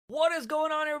What is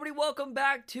going on, everybody? Welcome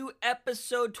back to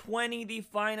episode 20, the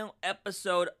final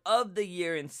episode of the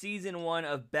year in season 1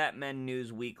 of Batman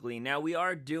News Weekly. Now, we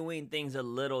are doing things a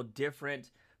little different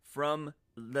from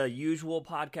the usual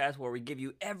podcast where we give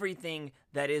you everything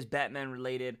that is Batman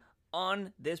related.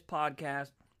 On this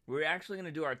podcast, we're actually going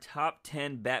to do our top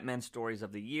 10 Batman stories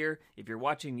of the year. If you're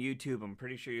watching YouTube, I'm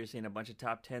pretty sure you're seeing a bunch of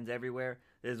top 10s everywhere.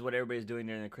 This is what everybody's doing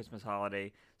during the Christmas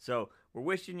holiday. So we're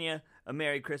wishing you a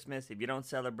Merry Christmas. If you don't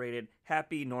celebrate it,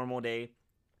 happy normal day.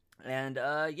 And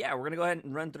we're going to go ahead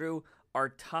and run through our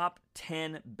top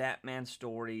 10 Batman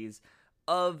stories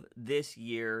of this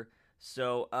year.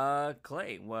 So,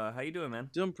 Clay, how you doing, man?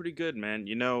 Doing pretty good, man.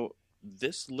 You know,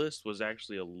 this list was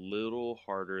actually a little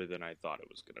harder than I thought it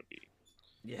was going to be.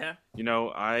 Yeah? You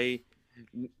know,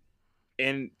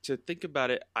 and to think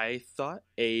about it, I thought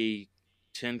a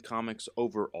 10 comics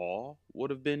overall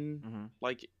would have been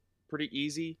like pretty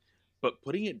easy, but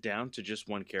putting it down to just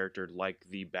one character like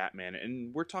the Batman,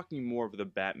 and we're talking more of the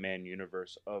Batman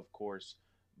universe, of course,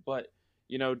 but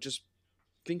you know, just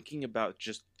thinking about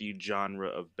just the genre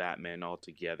of Batman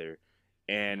altogether,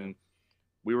 and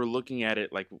we were looking at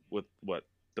it like with what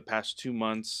the past 2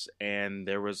 months, and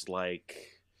there was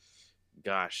like,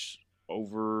 gosh,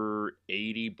 over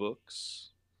 80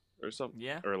 books or something,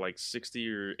 or like 60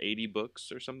 or 80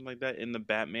 books or something like that in the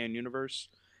Batman universe,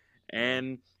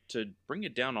 and to bring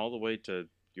it down all the way to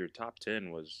your top 10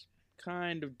 was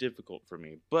kind of difficult for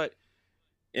me. But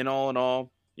in all,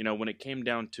 you know, when it came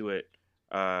down to it,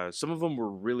 some of them were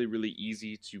really, really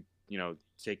easy to, you know,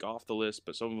 take off the list,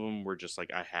 but some of them were just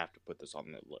like, I have to put this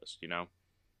on the list, you know?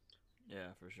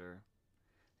 Yeah, for sure.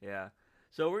 Yeah.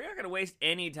 So we're not going to waste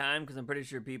any time because I'm pretty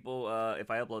sure people,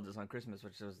 if I upload this on Christmas,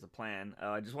 which was the plan,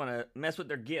 I just want to mess with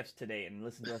their gifts today and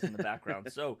listen to us in the background.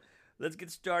 So let's get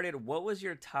started. What was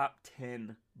your top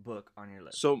 10 book on your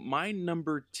list? So my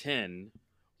number 10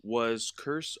 was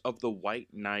Curse of the White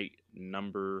Knight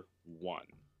number 1.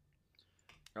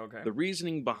 Okay. The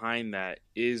reasoning behind that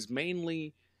is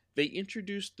mainly they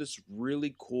introduced this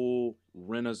really cool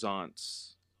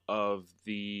renaissance of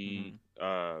the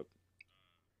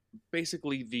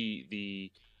basically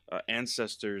the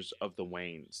ancestors of the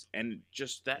Waynes, and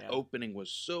just that opening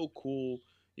was so cool.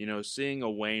 You know, seeing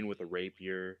a Wayne with a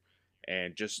rapier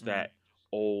and just that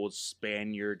old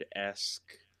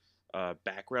Spaniard-esque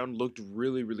background looked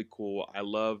really, really cool. I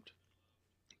loved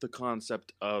the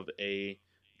concept of a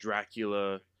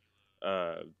Dracula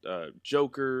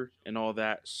Joker and all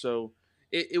that, so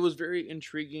it was very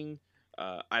intriguing.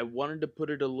 I wanted to put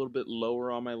it a little bit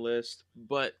lower on my list,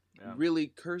 but really,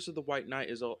 Curse of the White Knight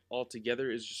is altogether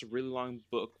is just a really long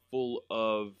book full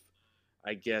of,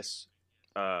 I guess,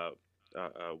 fandom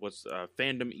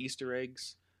Easter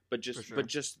eggs. But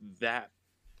just that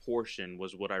portion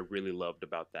was what I really loved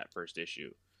about that first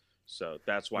issue. So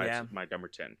that's why it's my number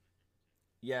 10.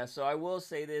 Yeah, so I will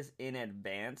say this in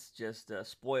advance, just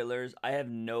spoilers. I have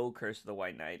no Curse of the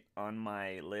White Knight on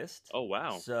my list. Oh,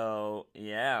 wow. So,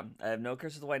 yeah, I have no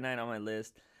Curse of the White Knight on my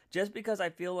list. Just because I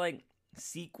feel like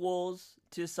sequels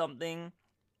to something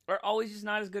are always just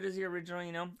not as good as the original,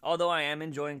 you know? Although I am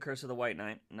enjoying Curse of the White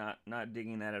Knight. Not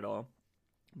digging that at all.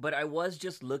 But I was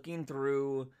just looking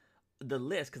through the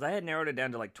list, because I had narrowed it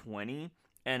down to like 20,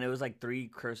 and it was like 3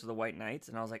 Curse of the White Knights,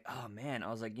 and I was like, oh man, I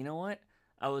was like, you know what?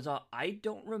 I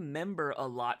don't remember a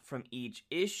lot from each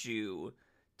issue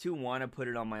to want to put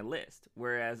it on my list.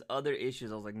 Whereas other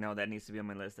issues, I was like, no, that needs to be on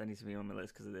my list. That needs to be on my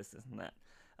list because of this and that.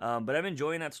 But I'm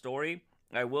enjoying that story.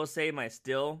 I will say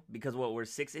because we're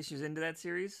 6 issues into that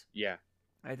series. Yeah.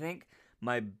 I think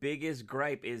my biggest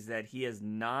gripe is that he has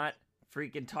not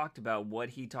freaking talked about what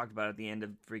he talked about at the end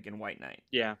of freaking White Knight.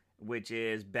 Yeah. Which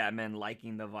is Batman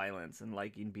liking the violence and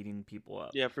liking beating people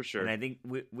up. Yeah, for sure. And I think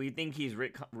we think he's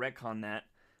retconned that.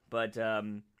 But,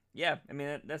 yeah, I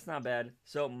mean, that's not bad.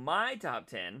 So my top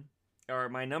 10, or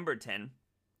my number 10,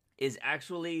 is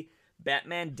actually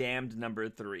Batman Damned number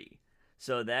 3.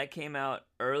 So that came out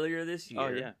earlier this year. Oh,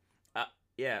 yeah.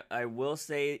 Yeah, I will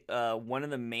say one of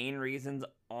the main reasons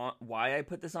why I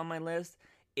put this on my list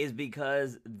is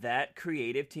because that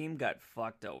creative team got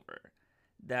fucked over.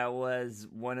 That was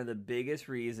one of the biggest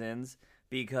reasons,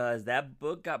 because that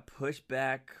book got pushed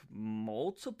back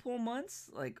multiple months,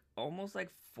 like almost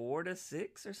like 4 to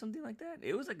 6 or something like that.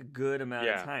 It was like a good amount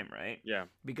of time, right? Yeah.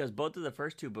 Because both of the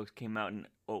first 2 books came out in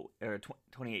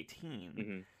 2018.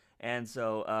 Mm-hmm. And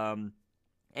so,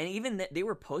 and even they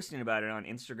were posting about it on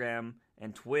Instagram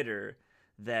and Twitter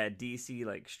that DC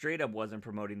like straight up wasn't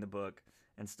promoting the book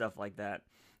and stuff like that.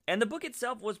 And the book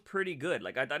itself was pretty good.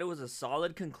 Like, I thought it was a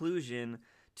solid conclusion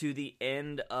to the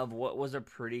end of what was a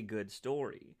pretty good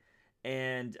story.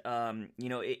 And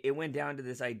it went down to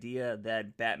this idea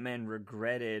that Batman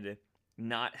regretted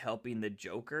not helping the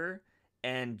Joker,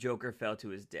 and Joker fell to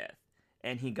his death,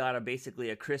 and he got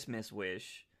basically a Christmas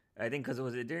wish. I think because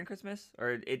was it during Christmas,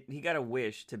 or he got a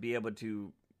wish to be able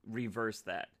to reverse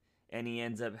that, and he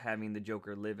ends up having the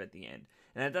Joker live at the end.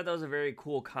 And I thought that was a very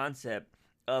cool concept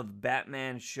of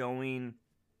Batman showing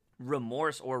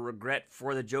remorse or regret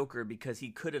for the Joker because he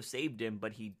could have saved him,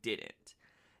 but he didn't.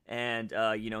 And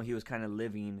he was kind of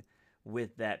living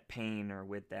with that pain or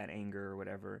with that anger or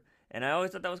whatever. And I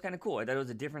always thought that was kind of cool. I thought it was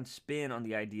a different spin on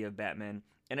the idea of Batman.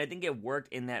 And I think it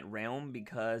worked in that realm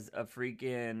because of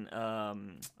freaking,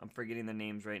 I'm forgetting the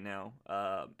names right now,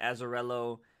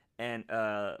 Azzarello and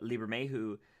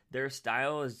Liebermehu, their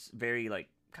style is very, like,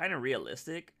 kind of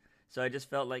realistic. So I just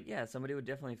felt like, yeah, somebody would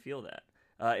definitely feel that.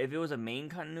 If it was a main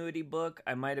continuity book,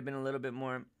 I might have been a little bit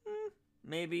more,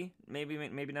 maybe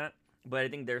not. But I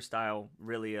think their style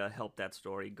really helped that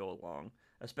story go along,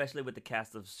 especially with the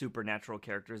cast of supernatural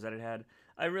characters that it had.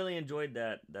 I really enjoyed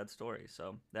that story,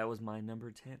 so that was my number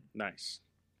 10. Nice.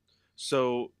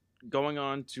 So going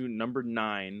on to number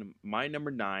 9, my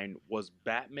number 9 was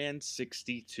Batman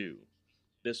 62.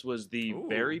 This was the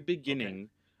very beginning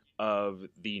of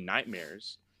the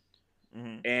Nightmares.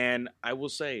 Mm-hmm. And I will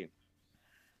say,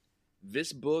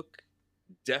 this book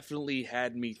definitely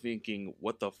had me thinking,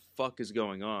 what the fuck is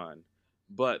going on?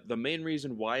 But the main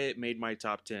reason why it made my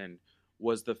top 10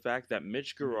 was the fact that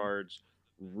Mitch Gerads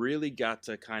really got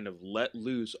to kind of let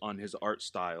loose on his art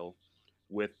style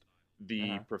with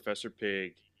the Professor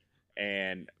Pig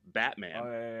and Batman.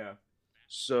 Oh, yeah.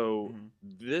 So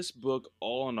this book,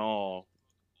 all in all,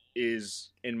 is,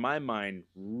 in my mind,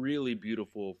 really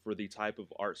beautiful for the type of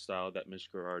art style that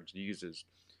Mitch Gerads uses.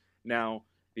 Now,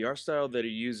 the art style that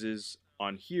he uses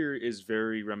on here is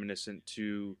very reminiscent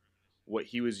to what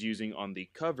he was using on the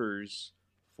covers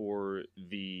for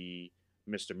the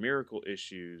Mr. Miracle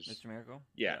issues. Mr. Miracle?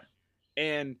 Yeah.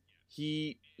 And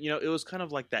he, it was kind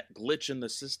of like that glitch in the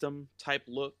system type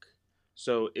look.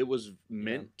 So it was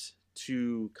meant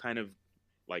to kind of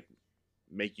like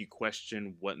make you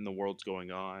question what in the world's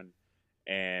going on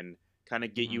and kind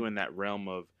of get you in that realm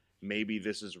of maybe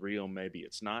this is real, maybe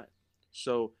it's not.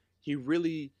 So he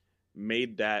really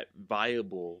made that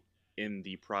viable in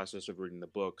the process of reading the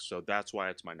book, so that's why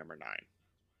it's my number 9.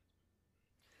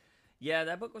 Yeah,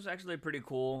 that book was actually pretty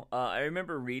cool. I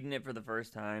remember reading it for the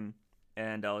first time,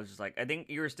 and I was just like, I think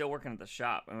you were still working at the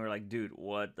shop, and we were like, dude,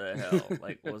 what the hell?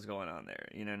 Like, what's going on there?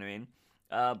 You know what I mean?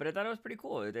 But I thought it was pretty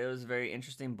cool. It was a very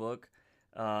interesting book,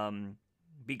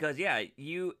 because, yeah,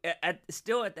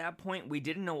 still at that point, we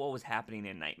didn't know what was happening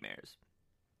in Nightmares.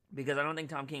 Because I don't think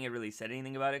Tom King had really said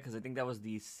anything about it, because I think that was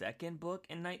the second book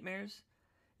in Nightmares,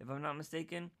 if I'm not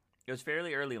mistaken. It was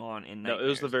fairly early on in Nightmares. No, it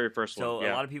was the very first one. So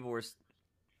a lot of people were...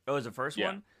 Oh, it was the first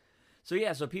one?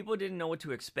 So people didn't know what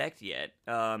to expect yet.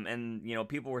 And,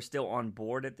 people were still on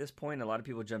board at this point. A lot of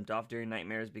people jumped off during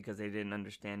Nightmares because they didn't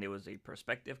understand it was a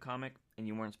perspective comic, and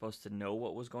you weren't supposed to know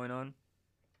what was going on.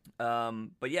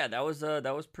 But yeah, that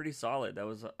was pretty solid.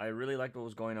 I really liked what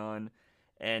was going on.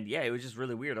 And yeah, it was just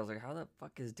really weird. I was like, how the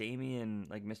fuck is Damian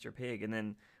like Mr. Pig? And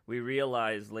then we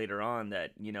realized later on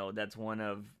that, that's one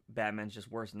of Batman's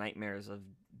just worst nightmares of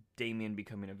Damian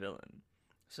becoming a villain.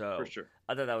 So for sure.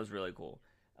 I thought that was really cool.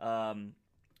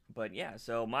 But yeah,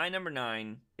 so my number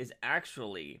 9 is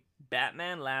actually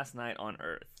Batman Last Night on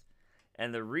Earth.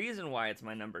 And the reason why it's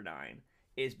my number 9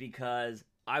 is because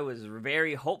I was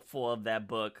very hopeful of that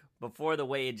book before the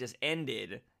way it just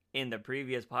ended in the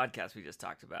previous podcast we just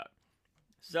talked about.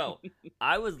 So,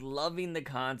 I was loving the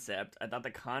concept. I thought the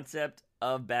concept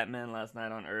of Batman Last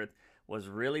Night on Earth was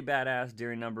really badass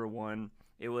during number 1.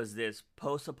 It was this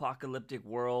post-apocalyptic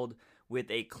world with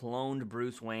a cloned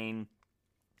Bruce Wayne,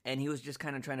 and he was just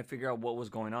kind of trying to figure out what was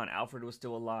going on. Alfred was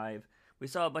still alive. We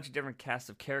saw a bunch of different casts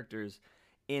of characters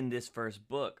in this first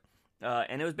book.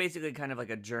 And it was basically kind of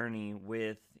like a journey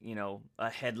with, a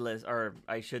headless, or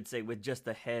I should say with just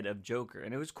the head of Joker.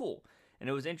 And it was cool. And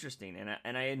it was interesting,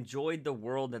 and I enjoyed the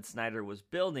world that Snyder was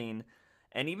building,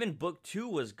 and even Book 2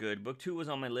 was good. Book 2 was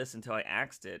on my list until I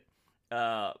axed it,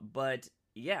 but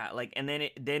yeah, and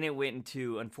then it went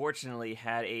into, unfortunately,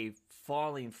 had a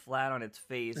falling flat on its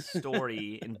face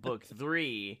story in Book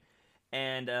 3,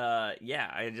 and I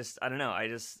don't know,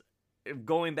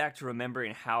 going back to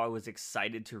remembering how I was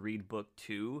excited to read Book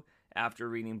 2 after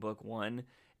reading Book 1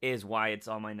 is why it's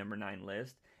on my number 9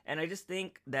 list, and I just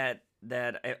think that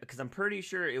because I'm pretty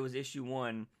sure it was issue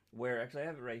 1 where, actually I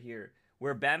have it right here,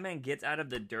 where Batman gets out of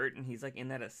the dirt and he's like in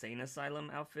that insane asylum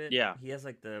outfit. Yeah. He has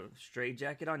like the straight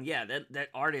jacket on. Yeah, that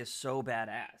art is so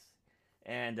badass.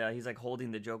 And he's like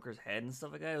holding the Joker's head and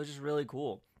stuff like that. It was just really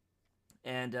cool.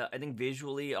 And I think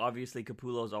visually, obviously,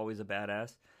 Capullo is always a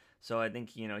badass. So I think,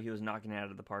 he was knocking it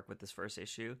out of the park with this first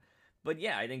issue. But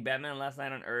yeah, I think Batman Last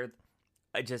Night on Earth,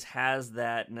 it just has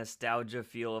that nostalgia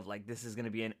feel of like, this is going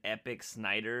to be an epic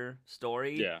Snyder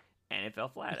story. Yeah. And it fell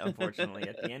flat, unfortunately,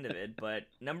 at the end of it. But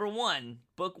number 1,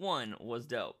 book 1 was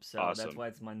dope. So Awesome. That's why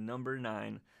it's my number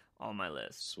 9 on my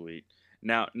list. Sweet.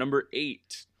 Now, number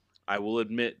 8, I will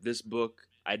admit this book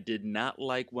I did not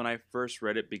like when I first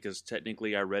read it because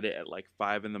technically I read it at like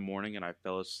 5 in the morning and I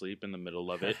fell asleep in the middle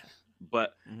of it.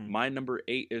 But my number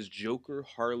 8 is Joker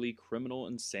Harley Criminal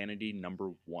Insanity number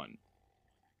 1.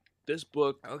 This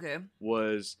book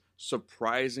was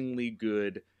surprisingly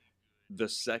good the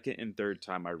second and third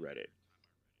time I read it.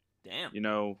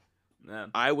 Damn.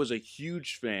 I was a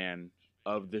huge fan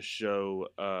of the show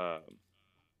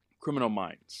Criminal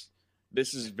Minds.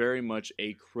 This is very much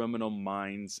a Criminal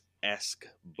Minds-esque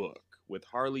book, with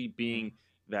Harley being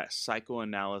that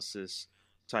psychoanalysis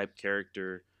type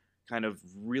character, kind of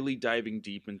really diving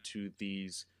deep into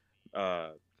these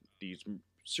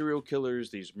serial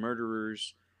killers, these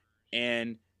murderers,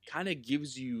 and kind of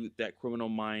gives you that Criminal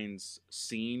Minds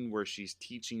scene where she's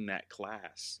teaching that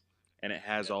class, and it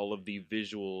has all of the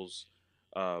visuals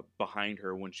behind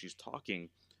her when she's talking.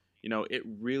 It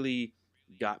really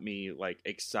got me like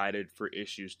excited for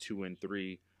issues 2 and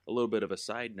 3. A little bit of a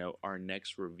side note, our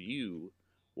next review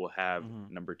will have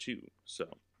number 2.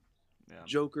 So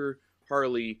Joker,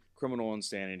 Harley, Criminal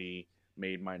Insanity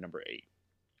made my number 8.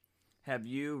 Have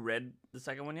you read the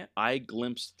second one yet? I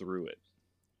glimpsed through it.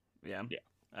 Yeah.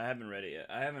 I haven't read it yet.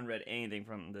 I haven't read anything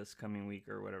from this coming week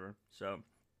or whatever. So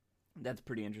that's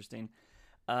pretty interesting.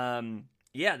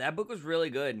 That book was really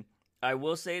good. I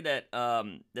will say that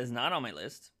that's not on my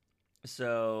list.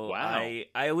 So wow.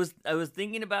 I was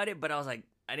thinking about it, but I was like,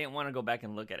 I didn't want to go back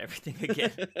and look at everything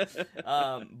again.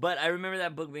 But I remember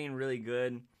that book being really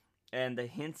good, and the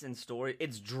hints and story,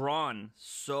 it's drawn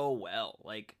so well.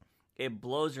 Like, it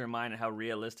blows your mind at how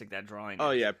realistic that drawing is.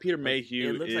 Oh yeah, Peter Mayhew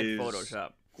it looks like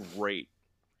Photoshop. Great.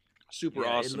 Super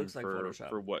awesome it looks like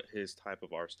for what his type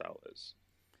of art style is.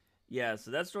 Yeah,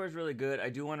 so that story's really good. I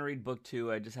do want to read book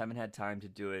 2. I just haven't had time to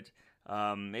do it.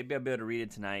 Maybe I'll be able to read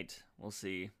it tonight. We'll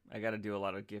see. I got to do a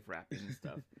lot of gift wrapping and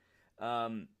stuff.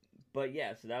 But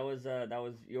yeah, so that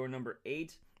was your number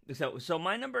 8. So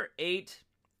my number 8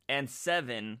 and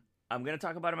 7, I'm gonna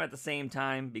talk about them at the same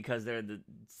time because they're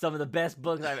some of the best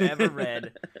books I've ever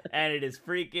read, and it is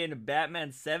freaking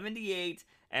Batman 78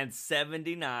 and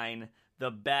 79, the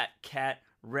Bat-Cat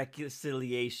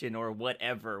reconciliation or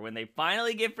whatever. When they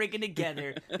finally get freaking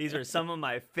together, these are some of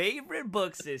my favorite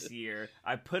books this year.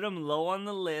 I put them low on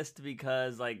the list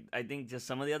because I think just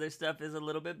some of the other stuff is a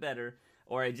little bit better,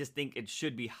 or I just think it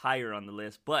should be higher on the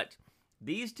list. But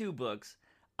these 2 books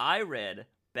I read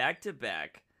back to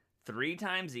back 3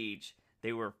 times each.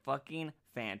 They were fucking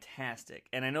fantastic.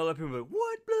 And I know that people are like,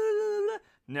 what? Blah, blah, blah.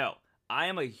 No, I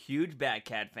am a huge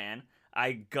Bat-Cat fan.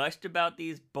 I gushed about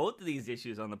both of these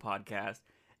issues on the podcast,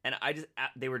 and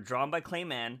they were drawn by Clay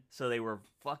Mann, so they were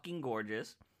fucking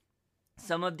gorgeous.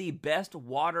 Some of the best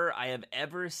water I have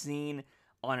ever seen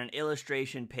on an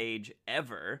illustration page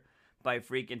ever by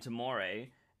freaking Tamore.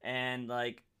 And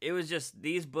it was just,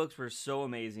 these books were so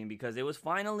amazing because we were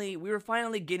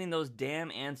finally getting those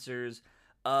damn answers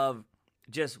of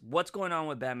just what's going on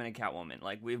with Batman and Catwoman.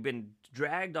 We've been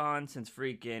dragged on since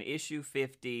freaking issue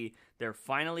 50. They're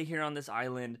finally here on this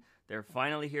island. They're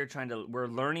finally here we're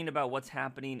learning about what's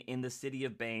happening in the city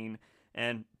of Bane.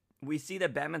 And we see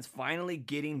that Batman's finally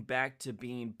getting back to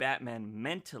being Batman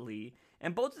mentally.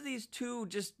 And both of these 2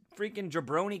 just freaking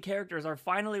jabroni characters are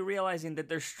finally realizing that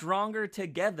they're stronger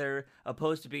together,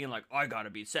 opposed to being like, I gotta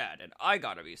be sad,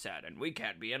 and we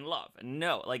can't be in love. And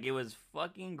no, it was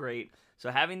fucking great. So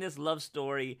having this love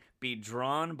story be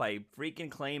drawn by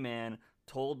freaking Clay Mann,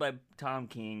 told by Tom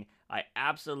King, I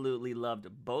absolutely loved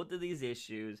both of these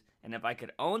issues. And if I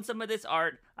could own some of this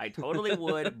art, I totally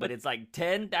would, but it's like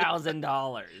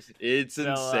 $10,000. It's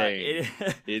insane.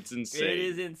 It's insane. It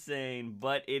is insane,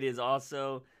 but it is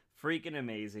also freaking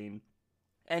amazing.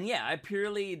 And yeah, I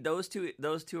purely, those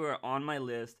two are on my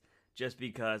list just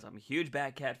because I'm a huge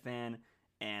Bat-Cat fan,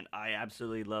 and I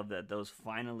absolutely love that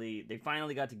they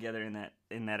finally got together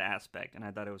in that aspect, and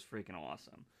I thought it was freaking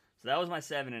awesome. So that was my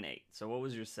 7 and 8. So what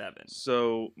was your 7?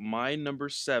 So my number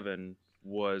 7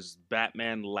 was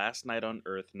Batman Last Night on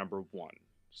Earth number 1.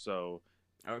 So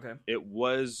okay, it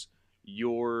was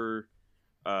your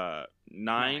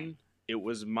 9. It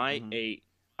was my 8.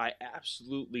 I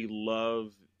absolutely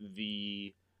love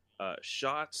the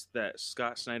shots that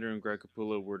Scott Snyder and Greg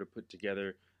Capullo were to put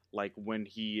together. Like when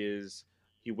he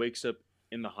wakes up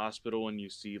in the hospital and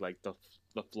you see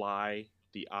the fly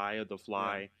the Eye of the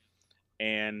Fly,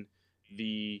 and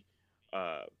the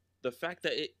fact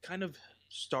that it kind of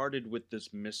started with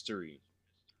this mystery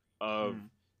of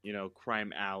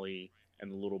Crime Alley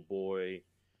and the little boy,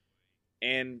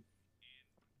 and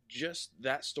just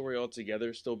that story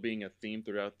altogether still being a theme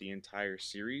throughout the entire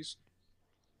series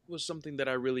was something that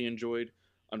I really enjoyed.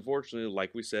 Unfortunately,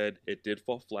 like we said, it did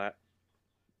fall flat.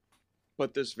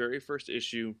 But this very first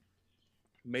issue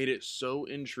made it so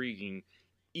intriguing,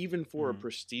 even for a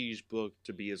prestige book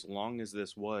to be as long as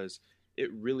this was. It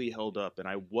really held up, and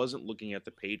I wasn't looking at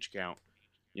the page count.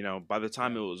 By the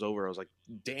time it was over, I was like,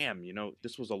 damn,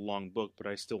 this was a long book, but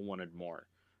I still wanted more.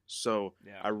 So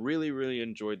I really, really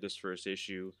enjoyed this first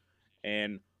issue,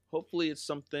 and hopefully it's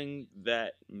something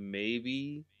that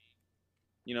maybe,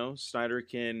 Snyder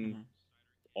can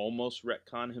almost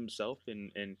retcon himself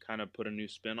and kind of put a new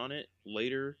spin on it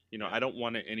later. I don't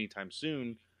want it anytime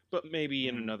soon, but maybe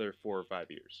in another 4 or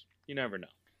 5 years. You never know.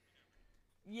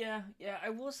 Yeah, I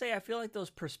will say I feel like those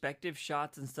perspective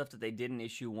shots and stuff that they did in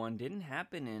issue 1 didn't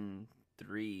happen in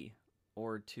 3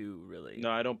 or 2, really.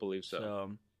 No, I don't believe so.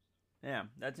 So, yeah,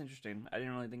 that's interesting. I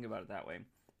didn't really think about it that way.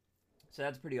 So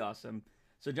that's pretty awesome.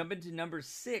 So jumping to number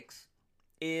 6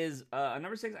 is,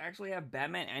 number 6 I actually have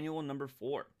Batman Annual number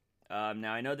 4.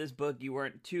 Now, I know this book you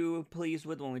weren't too pleased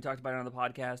with when we talked about it on the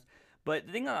podcast, but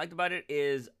the thing I liked about it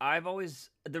is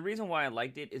the reason why I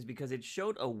liked it is because it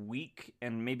showed a week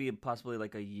and maybe possibly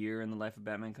like a year in the life of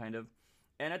Batman, kind of.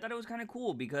 And I thought it was kind of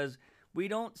cool because we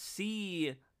don't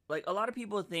see, like, a lot of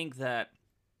people think that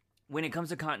when it comes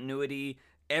to continuity,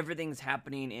 everything's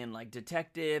happening in, like,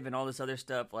 detective and all this other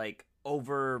stuff, like,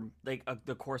 over, like,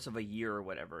 the course of a year or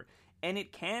whatever. And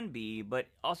it can be, but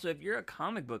also if you're a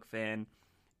comic book fan,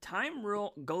 time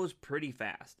goes pretty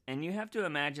fast, and you have to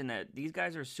imagine that these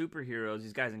guys are superheroes.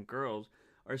 These guys and girls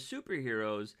are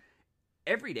superheroes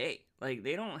every day. Like,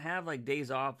 they don't have like days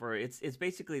off, or it's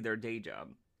basically their day job.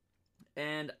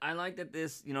 And I like that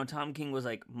this, Tom King was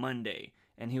like Monday,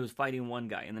 and he was fighting one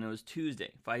guy, and then it was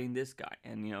Tuesday fighting this guy,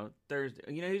 and Thursday.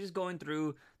 He was just going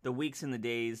through the weeks and the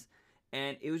days,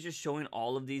 and it was just showing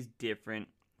all of these different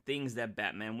things that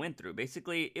Batman went through.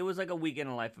 Basically, it was like a week in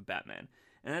the life of Batman.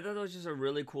 And I thought that was just a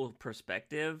really cool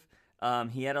perspective.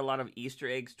 He had a lot of Easter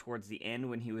eggs towards the end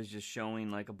when he was just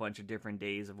showing like a bunch of different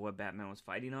days of what Batman was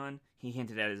fighting on. He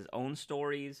hinted at his own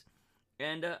stories.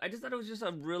 And I just thought it was just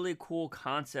a really cool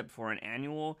concept for an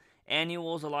annual.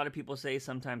 Annuals, a lot of people say,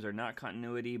 sometimes are not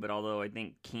continuity, but although I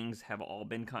think King's have all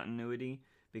been continuity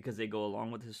because they go along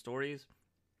with his stories.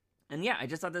 And yeah, I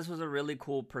just thought this was a really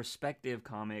cool perspective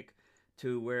comic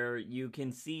to where you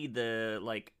can see the,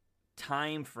 like,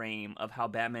 time frame of how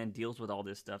Batman deals with all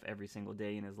this stuff every single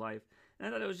day in his life. And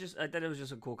I thought it was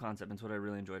just a cool concept, and it's what I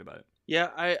really enjoyed about it.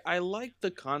 Yeah, I liked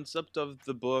the concept of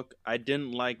the book. I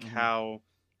didn't like how,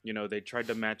 they tried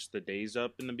to match the days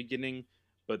up in the beginning,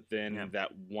 but then that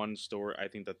one story, I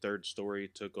think the third story,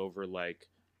 took over like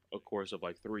a course of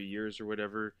like 3 years or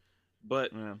whatever.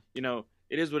 But,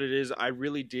 it is what it is. I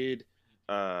really did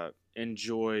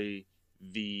enjoy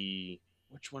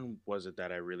which one was it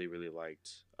that I really, really liked?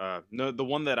 No, the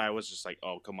one that I was just like,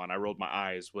 oh, come on, I rolled my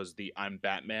eyes, was the I'm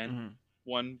Batman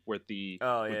one, with the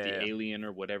alien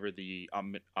or whatever, the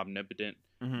omnipotent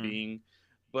being.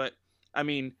 But, I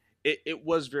mean, it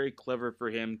was very clever for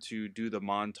him to do the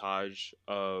montage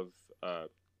of,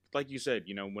 like you said,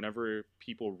 whenever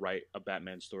people write a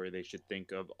Batman story, they should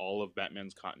think of all of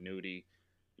Batman's continuity,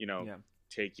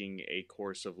 taking a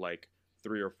course of like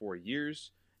 3 or 4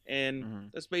 years.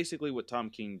 And that's basically what Tom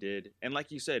King did. And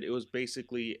like you said, it was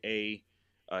basically a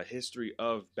history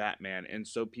of Batman. And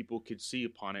so people could see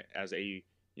upon it as a,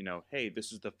 hey,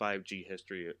 this is the 5G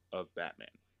history of Batman.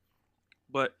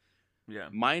 But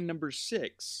my number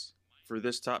 6 for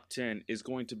this top 10 is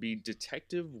going to be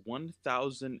Detective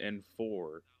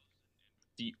 1004,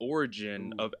 The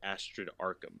Origin of Astrid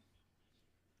Arkham.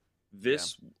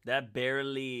 That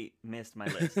barely missed my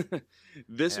list.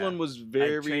 This one was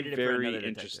very, very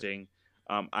interesting.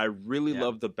 I really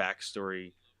love the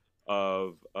backstory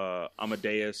of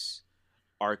Amadeus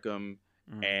Arkham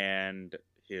and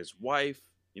his wife,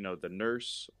 the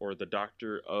nurse or the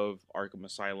doctor of Arkham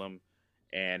Asylum,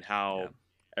 and how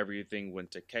everything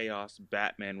went to chaos.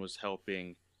 Batman was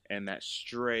helping, and that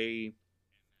stray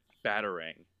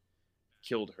Batarang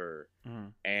killed her.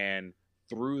 And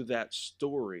through that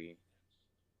story,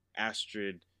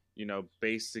 Astrid,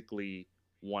 basically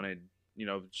wanted,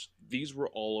 these were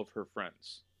all of her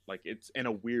friends. Like, it's in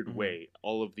a weird way.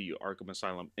 All of the Arkham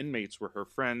Asylum inmates were her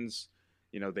friends.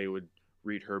 They would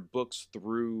read her books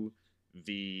through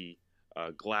the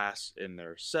glass in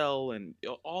their cell. And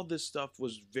all this stuff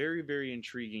was very, very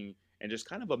intriguing. and just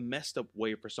kind of a messed up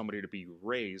way for somebody to be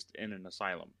raised in an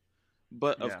asylum.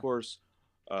 But of Yeah. course,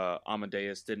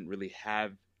 Amadeus didn't really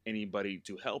have anybody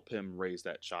to help him raise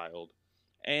that child.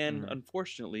 And Mm-hmm.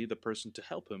 unfortunately, the person to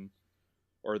help him,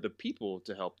 or the people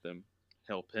to help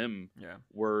him, Yeah.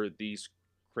 were these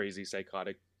crazy,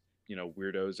 psychotic,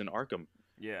 weirdos in Arkham.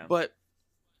 Yeah. But,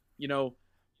 you know,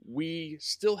 we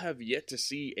still have yet to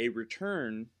see a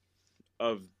return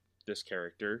of this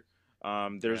character.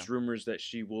 There's Yeah. rumors that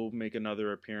she will make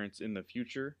another appearance in the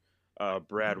future.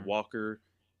 Brad Mhm. Walker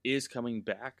is coming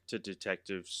back to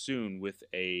Detective soon with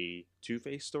a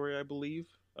Two-Face story, I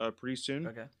believe, pretty soon.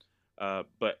 Okay.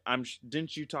 But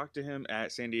didn't you talk to him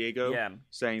at San Diego? Yeah.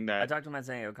 Saying I that talked to him at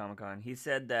San Diego Comic-Con. He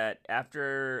said that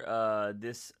after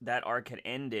that arc had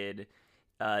ended,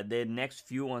 the next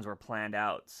few ones were planned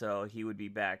out, so he would be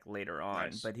back later on.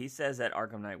 Nice. But he says that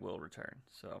Arkham Knight will return,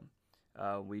 so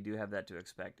we do have that to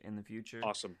expect in the future.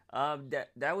 awesome.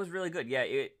 That was really good. Yeah,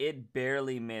 it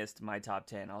barely missed my top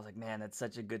 10. I was like, man, that's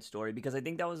such a good story because I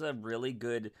think that was a really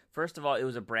good. First of all, it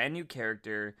was a brand new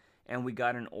character, and we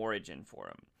got an origin for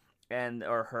him,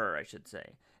 or her, I should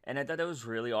say. And I thought that was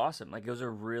really awesome. Like, it was a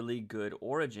really good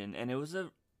origin, and it was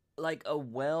a like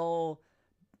well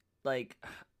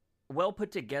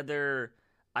put together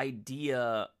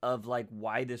idea of like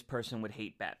why this person would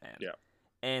hate Batman. Yeah.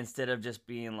 Instead of just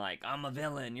being like, I'm a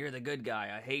villain, you're the good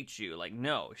guy, I hate you. Like,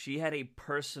 no, she had a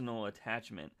personal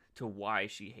attachment to why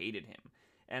she hated him.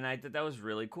 And I thought that was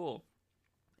really cool.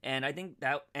 And I think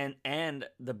that and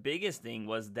the biggest thing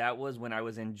was that was when I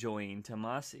was enjoying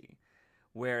Tomasi.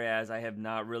 Whereas I have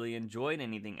not really enjoyed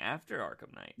anything after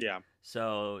Arkham Knight. Yeah.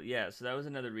 So that was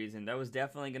another reason. That was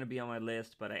definitely going to be on my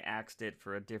list, but I axed it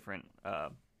for a different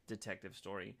detective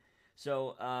story.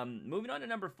 So moving on to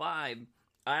number 5,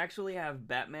 I actually have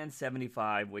Batman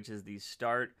 75, which is the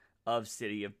start of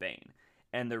City of Bane.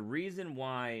 And the reason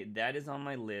why that is on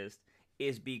my list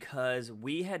is because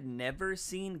we had never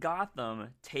seen Gotham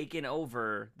taken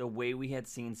over the way we had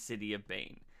seen City of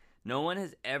Bane. No one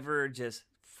has ever just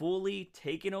fully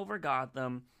taken over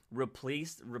Gotham,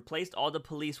 replaced all the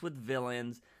police with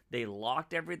villains. They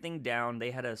locked everything down.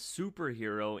 They had a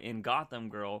superhero in Gotham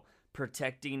Girl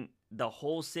protecting the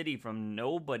whole city from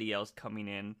nobody else coming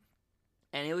in.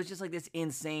 And it was just like this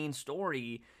insane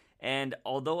story. And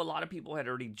although a lot of people had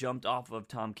already jumped off of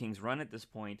Tom King's run at this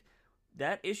point,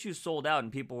 that issue sold out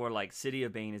and people were like, City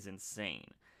of Bane is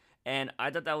insane. And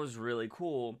I thought that was really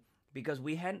cool because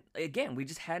we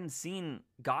just hadn't seen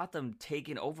Gotham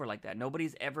taken over like that.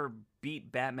 Nobody's ever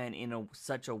beat Batman in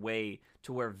such a way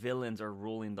to where villains are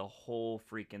ruling the whole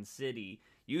freaking city.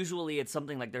 Usually it's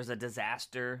something like there's a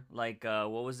disaster, like,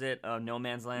 what was it? No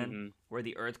Man's Land, where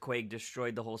the earthquake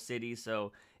destroyed the whole city,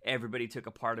 so everybody took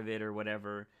a part of it or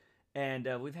whatever. And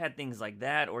we've had things like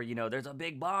that, or, there's a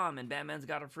big bomb and Batman's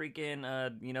got to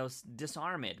freaking,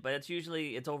 disarm it. But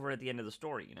it's over at the end of the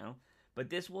story, But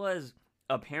this was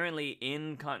apparently,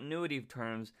 in continuity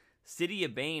terms, City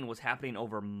of Bane was happening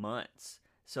over months.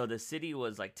 So the city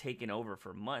was like taken over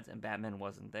for months and Batman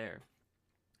wasn't there.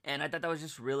 And I thought that was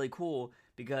just really cool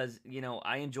because,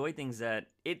 I enjoy things that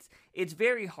it's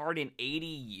very hard in 80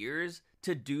 years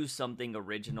to do something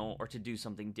original or to do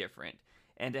something different.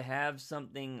 And to have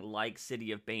something like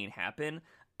City of Bane happen,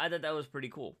 I thought that was pretty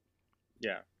cool.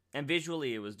 Yeah. And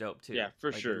visually it was dope too. Yeah,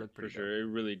 for like, sure. For sure. It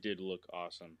really did look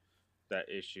awesome, that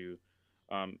issue.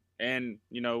 And,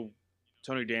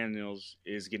 Tony Daniels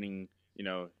is getting,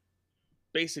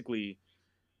 basically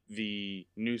the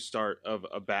new start of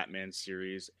a Batman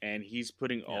series, and he's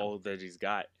putting all that he's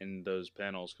got in those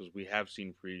panels because we have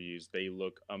seen previews. They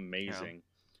look amazing. Yeah.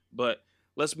 But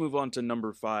let's move on to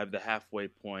number 5, the halfway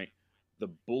point, the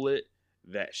bullet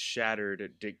that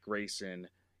shattered Dick Grayson.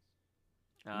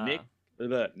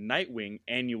 The Nightwing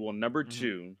annual number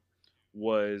 2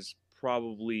 was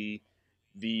probably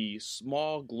the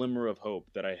small glimmer of hope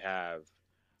that I have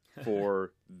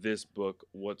for this book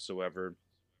whatsoever.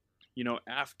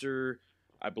 After,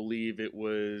 I believe it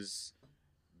was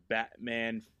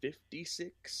Batman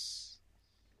 56.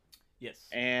 Yes.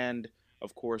 And,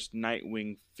 of course,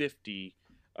 Nightwing 50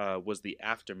 was the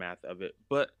aftermath of it.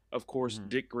 But, of course,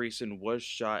 Dick Grayson was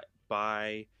shot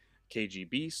by KG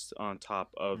Beast on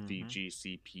top of the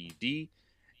GCPD.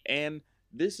 And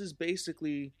this is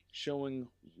basically showing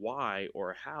why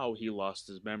or how he lost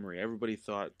his memory. Everybody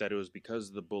thought that it was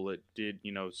because the bullet did,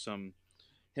 some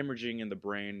hemorrhaging in the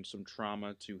brain, some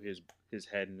trauma to his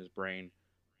head and his brain.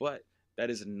 But that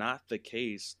is not the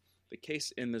case. The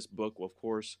case in this book, of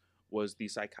course, was the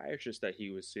psychiatrist that he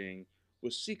was seeing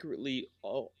was secretly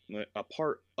a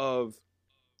part of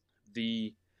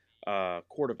the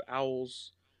Court of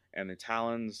Owls and the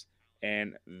Talons,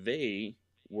 and they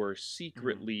were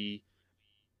secretly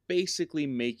basically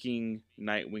making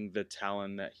Nightwing the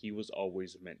Talon that he was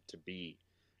always meant to be.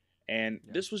 And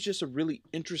this was just a really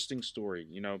interesting story,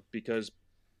 you know, because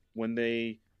when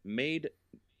they made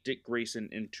Dick Grayson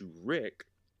into Rick,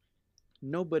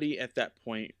 nobody at that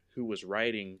point who was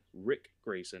writing Rick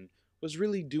Grayson was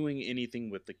really doing anything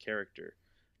with the character.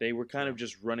 They were kind of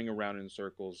just running around in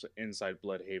circles inside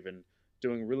Bloodhaven,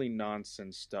 doing really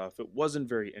nonsense stuff. It wasn't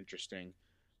very interesting.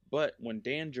 But when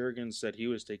Dan Jurgens said he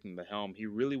was taking the helm, he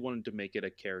really wanted to make it a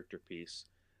character piece.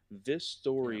 This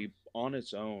story on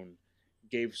its own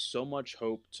gave so much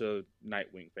hope to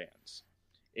Nightwing fans.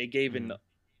 It gave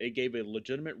a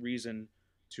legitimate reason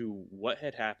to what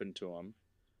had happened to him.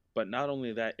 But not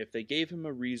only that, if they gave him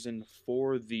a reason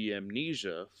for the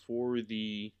amnesia, for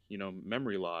the,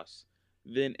 memory loss,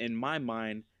 then in my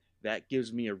mind, that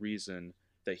gives me a reason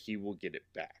that he will get it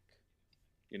back.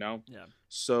 Yeah.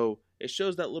 So it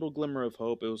shows that little glimmer of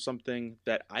hope. It was something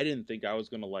that I didn't think I was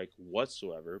going to like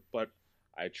whatsoever, but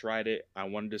I tried it. I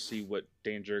wanted to see what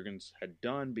Dan Jurgens had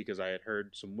done because I had heard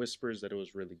some whispers that it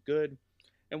was really good.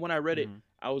 And when I read it,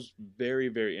 I was very,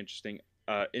 very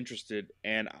interested,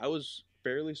 and I was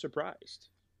fairly surprised.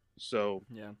 So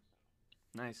yeah,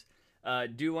 nice.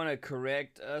 Do you want to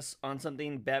correct us on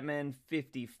something? Batman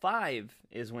 55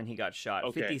 is when he got shot.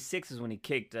 Okay. 56 is when he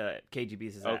kicked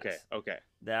KGB's ass. Okay.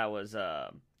 That was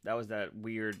that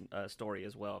weird story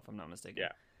as well, if I'm not mistaken.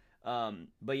 Yeah.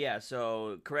 But yeah,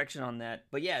 so correction on that.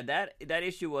 But yeah, that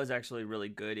issue was actually really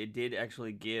good. It did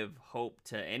actually give hope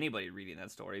to anybody reading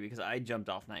that story, because I jumped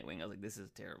off Nightwing. I was like, this is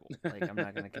terrible. Like, I'm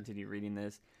not going to continue reading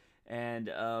this. And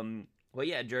well,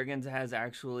 yeah, Jurgens has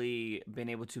actually been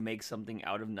able to make something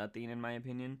out of nothing, in my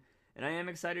opinion. And I am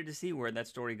excited to see where that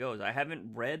story goes. I haven't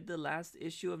read the last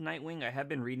issue of Nightwing. I have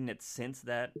been reading it since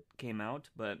that came out.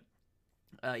 But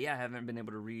yeah, I haven't been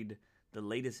able to read the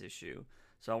latest issue.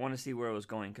 So I want to see where it was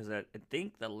going, because I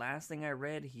think the last thing I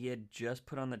read, he had just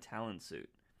put on the Talon suit.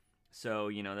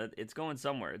 So, that it's going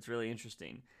somewhere. It's really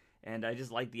interesting. And I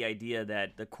just like the idea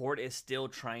that the court is still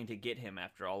trying to get him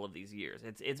after all of these years.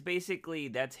 It's basically,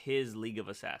 that's his League of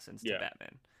Assassins to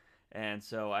Batman. And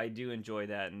so I do enjoy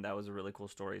that, and that was a really cool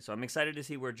story. So I'm excited to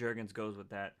see where Jurgens goes with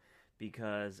that,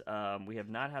 because we have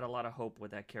not had a lot of hope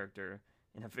with that character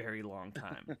in a very long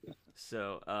time.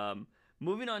 So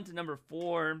moving on to number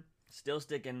 4, still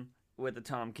sticking with the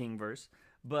Tom King verse,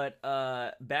 but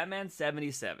Batman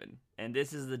 77, and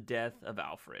this is the death of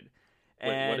Alfred.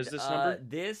 Wait, what is this number?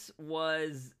 This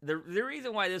was the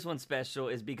reason why this one's special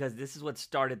is because this is what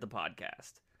started the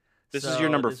podcast. This is your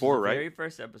number 4, right? Very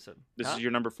first episode. This is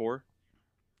your number 4?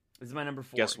 This is my number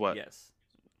 4. Guess what? Yes.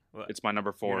 What? It's my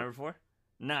number 4. Your number 4?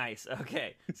 Nice.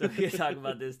 Okay. So we can talk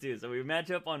about this too. So we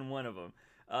match up on one of them.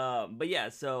 But yeah,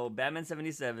 so Batman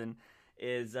 77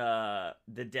 is the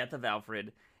death of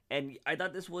Alfred. And I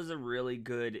thought this was a really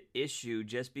good issue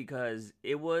just because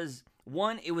it was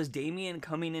Damian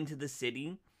coming into the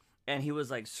city, and he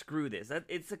was like, screw this.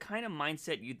 It's the kind of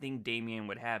mindset you think Damian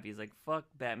would have. He's like, fuck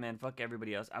Batman, fuck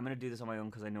everybody else. I'm going to do this on my own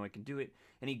because I know I can do it.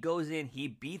 And he goes in, he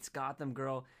beats Gotham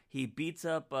Girl. He beats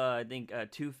up, I think,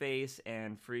 Two-Face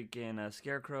and freaking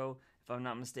Scarecrow, if I'm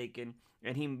not mistaken.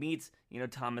 And he meets,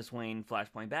 Thomas Wayne,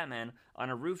 Flashpoint Batman, on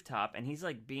a rooftop. And he's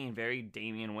like being very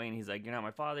Damian Wayne. He's like, you're not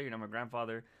my father, you're not my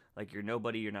grandfather. Like, you're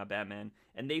nobody, you're not Batman.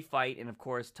 And they fight, and of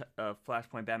course,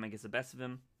 Flashpoint Batman gets the best of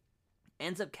him,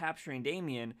 ends up capturing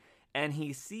Damian, and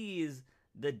he sees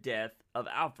the death of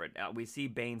Alfred. We see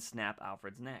Bane snap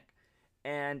Alfred's neck.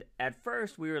 And at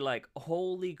first, we were like,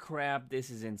 holy crap, this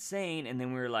is insane. And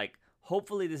then we were like,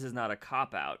 hopefully this is not a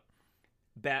cop-out.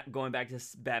 Going back to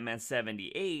Batman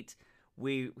 78,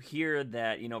 we hear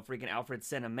that, freaking Alfred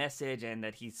sent a message and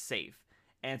that he's safe.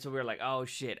 And so we were like, oh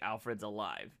shit, Alfred's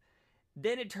alive.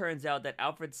 Then it turns out that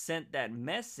Alfred sent that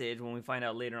message, when we find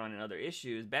out later on in other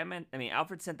issues,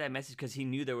 Alfred sent that message because he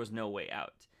knew there was no way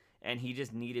out. And he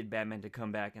just needed Batman to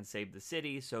come back and save the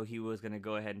city, so he was going to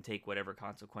go ahead and take whatever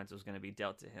consequence was going to be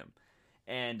dealt to him.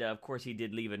 And, of course, he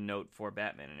did leave a note for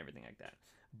Batman and everything like that.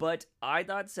 But I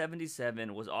thought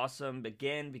 77 was awesome,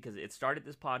 again, because it started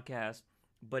this podcast,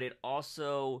 but it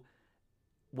also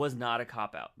was not a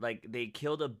cop-out. Like, they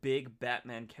killed a big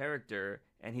Batman character,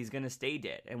 and he's going to stay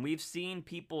dead. And we've seen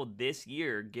people this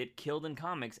year get killed in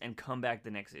comics and come back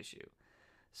the next issue.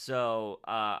 So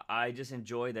I just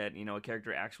enjoy that, a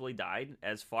character actually died.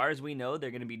 As far as we know,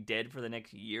 they're going to be dead for the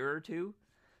next year or two.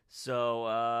 So,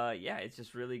 yeah, it's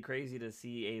just really crazy to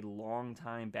see a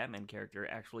long-time Batman character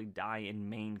actually die in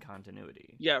main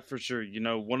continuity. Yeah, for sure.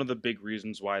 One of the big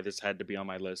reasons why this had to be on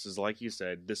my list is, like you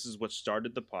said, this is what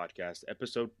started the podcast,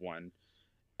 episode 1.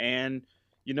 And,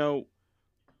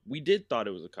 we did thought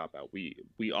it was a cop out.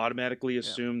 We automatically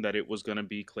assumed that it was going to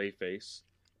be Clayface,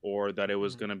 or that it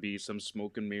was going to be some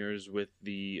smoke and mirrors with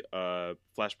the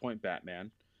Flashpoint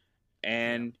Batman.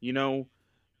 And you know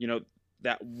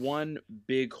that one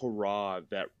big hurrah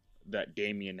that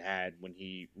Damian had when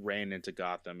he ran into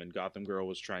Gotham and Gotham Girl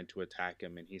was trying to attack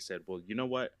him, and he said, "Well, you know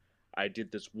what? I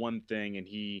did this one thing," and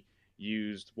he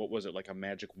used, what was it, like a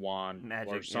magic wand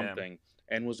or something,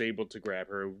 and was able to grab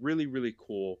her. Really, really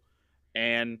cool.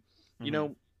 And you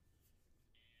know,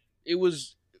 it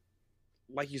was,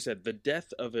 like you said, the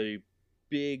death of a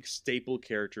big staple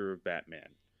character of Batman.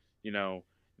 You know,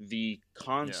 the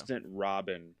constant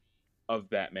Robin of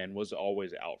Batman was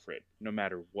always Alfred, no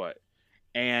matter what.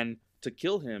 And to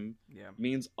kill him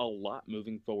means a lot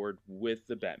moving forward with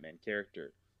the Batman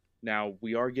character. Now,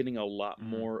 we are getting a lot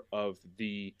more of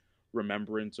the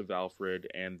remembrance of Alfred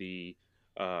and the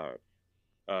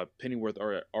Pennyworth,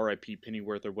 or R.I.P.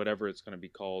 Pennyworth, or whatever it's going to be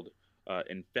called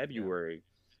in February.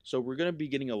 So we're going to be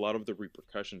getting a lot of the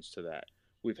repercussions to that.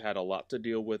 We've had a lot to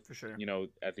deal with, for sure. You know,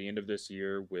 at the end of this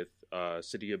year with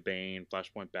City of Bane,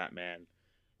 Flashpoint Batman,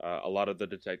 a lot of the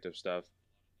detective stuff.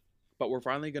 But we're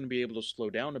finally going to be able to slow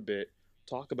down a bit,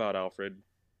 talk about Alfred,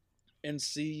 and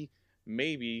see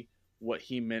maybe what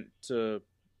he meant to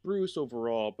Bruce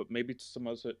overall, but maybe to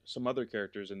some other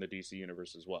characters in the DC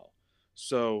universe as well.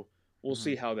 So we'll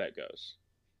see how that goes.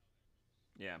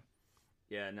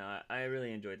 Yeah, no, I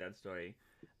really enjoyed that story.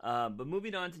 But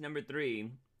moving on to number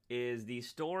 3 is the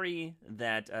story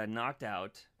that knocked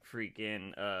out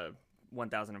freaking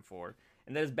 1004,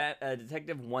 and that is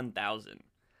Detective 1000.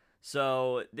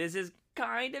 So this is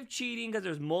kind of cheating because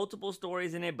there's multiple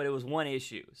stories in it, but it was one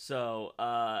issue. So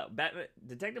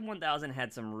Detective 1000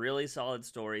 had some really solid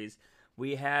stories.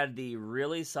 We had the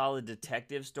really solid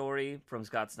detective story from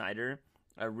Scott Snyder.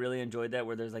 I really enjoyed that,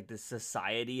 where there's like this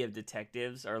society of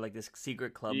detectives, or like this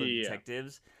secret club of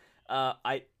detectives.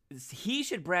 He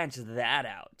should branch that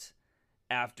out.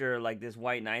 After like this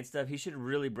White Knight stuff, he should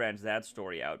really branch that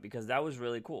story out, because that was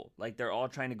really cool. Like, they're all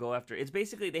trying to go after, it's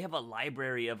basically they have a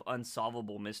library of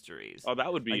unsolvable mysteries. Oh,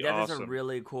 that would be that awesome. Is a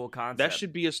really cool concept. That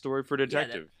should be a story for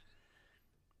detective.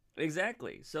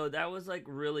 Exactly. So that was like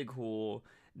really cool.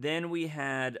 Then we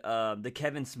had the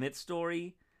Kevin Smith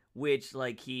story, which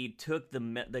like he took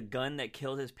the gun that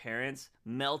killed his parents,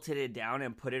 melted it down,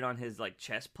 and put it on his like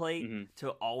chest plate to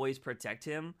always protect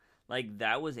him. Like,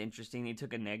 that was interesting. He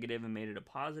took a negative and made it a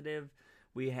positive.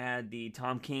 We had the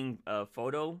Tom King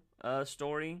photo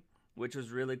story, which was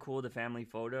really cool, the family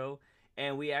photo.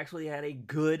 And we actually had a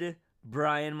good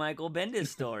Brian Michael Bendis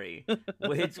story,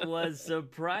 which was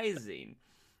surprising.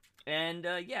 And,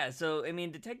 so, I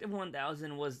mean, Detective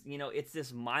 1000 was, you know, it's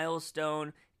this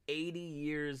milestone, 80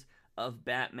 years of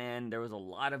Batman. There was a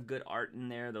lot of good art in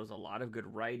there. There was a lot of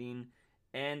good writing.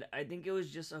 And I think it was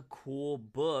just a cool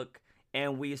book.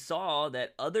 And we saw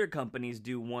that other companies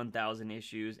do 1,000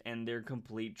 issues and they're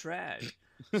complete trash.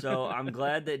 So I'm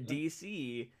glad that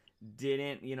DC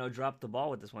didn't, you know, drop the ball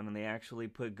with this one, and they actually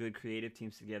put good creative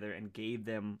teams together and gave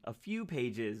them a few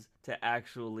pages to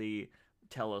actually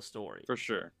tell a story. For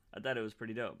sure. I thought it was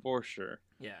pretty dope. For sure.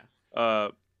 Yeah.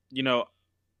 You know,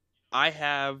 I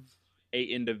have a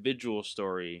individual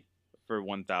story for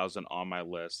 1,000 on my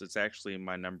list. It's actually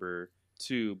my number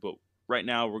 2, but right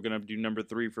now we're going to do number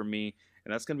 3 for me,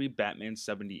 and that's going to be Batman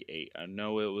 78. I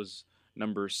know it was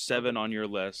number 7 on your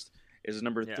list. It's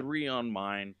number 3 on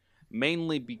mine,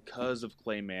 mainly because of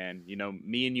Clayman. You know,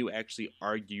 me and you actually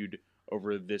argued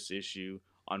over this issue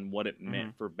on what it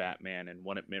meant for Batman and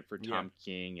what it meant for Tom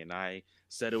King, and I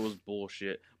said it was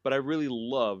bullshit, but I really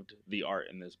loved the art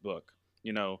in this book.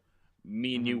 You know,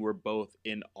 me and you were both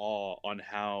in awe on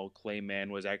how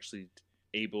Clayman was actually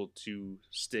able to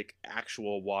stick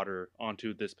actual water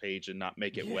onto this page and not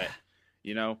make it wet,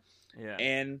 you know?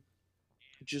 And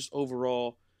just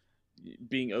overall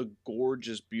being a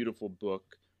gorgeous, beautiful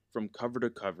book from cover to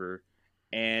cover.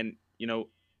 And, you know,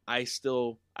 I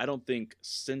don't think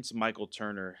since Michael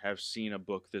Turner have seen a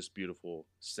book this beautiful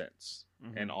since,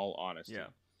 in all honesty.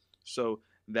 So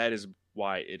that is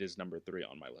why it is number 3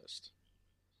 on my list.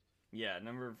 Yeah,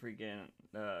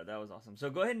 that was awesome. So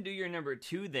go ahead and do your number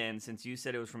 2 then, since you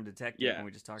said it was from Detective and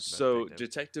we just talked about So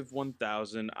Detective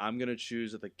 1000, I'm going to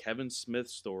choose the Kevin Smith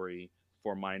story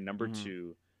for my number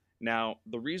 2. Now,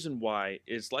 the reason why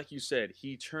is, like you said,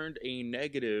 he turned a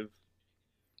negative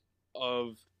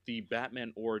of the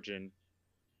Batman origin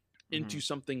into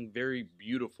something very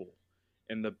beautiful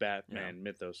in the Batman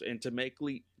mythos. And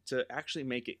to actually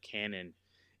make it canon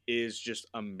is just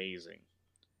amazing.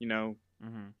 You know,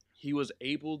 he was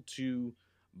able to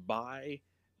buy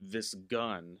this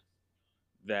gun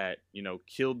that,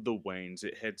 killed the Waynes.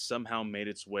 It had somehow made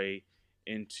its way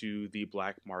into the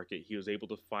black market. He was able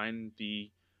to find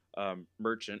the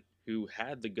merchant who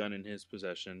had the gun in his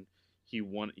possession. He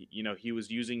was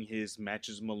using his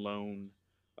Matches Malone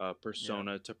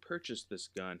persona to purchase this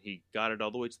gun. He got it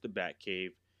all the way to the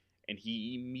Batcave, and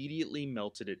he immediately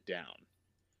melted it down.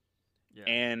 Yeah.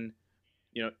 And,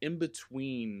 in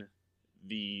between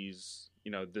these,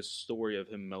 this story of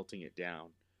him melting it down,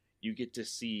 you get to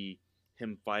see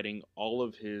him fighting all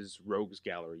of his rogues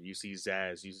gallery. You see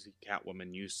Zsasz, you see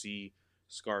Catwoman, you see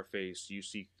Scarface, you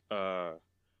see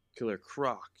Killer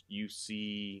Croc, you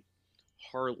see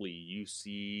Harley, you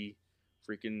see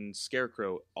freaking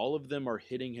Scarecrow. All of them are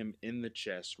hitting him in the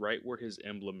chest, right where his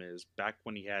emblem is, back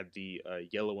when he had the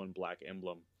yellow and black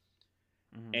emblem.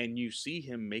 Mm-hmm. And you see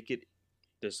him make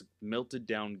this melted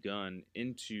down gun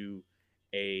into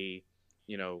a,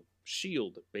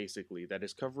 shield, basically, that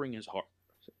is covering his heart.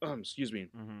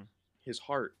 His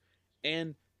heart.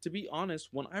 And to be honest,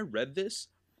 when I read this,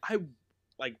 I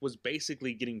was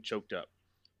basically getting choked up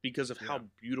because of how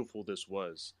beautiful this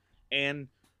was. And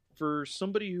for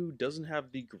somebody who doesn't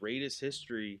have the greatest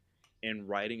history in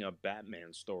writing a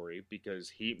Batman story, because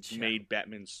he made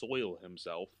Batman soil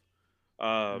himself,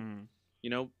 I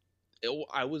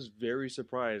was very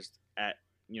surprised at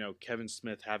Kevin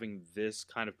Smith having this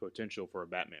kind of potential for a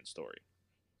Batman story.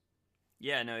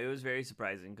 Yeah, no, it was very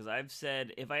surprising, because I've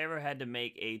said if I ever had to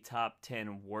make a top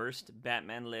 10 worst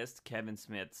Batman list, Kevin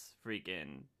Smith's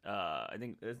freaking, I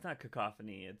think it's not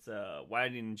Cacophony, it's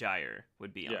Widening and Gyre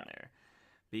would be on there.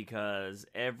 Because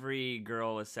every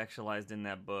girl is sexualized in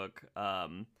that book,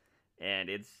 and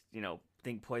it's, I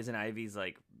think Poison Ivy's,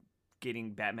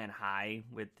 getting Batman high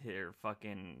with her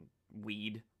fucking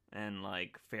weed and,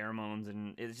 pheromones,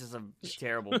 and it's just a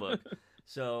terrible book.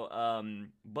 So,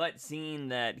 but seeing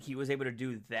that he was able to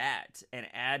do that and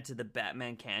add to the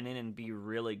Batman canon and be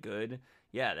really good,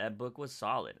 that book was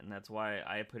solid, and that's why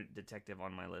I put Detective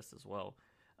on my list as well.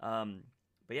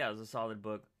 But yeah, it was a solid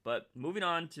book. But moving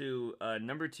on to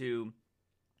number 2,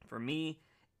 for me,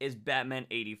 is Batman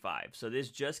 85. So this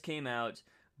just came out,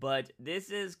 but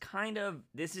this is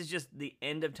just the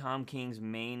end of Tom King's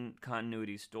main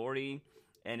continuity story,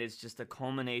 and it's just a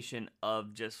culmination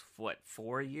of just,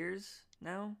 4 years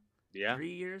now? Yeah. 3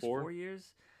 years? 4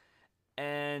 years?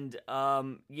 And,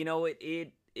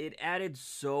 it added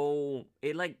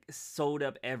it sewed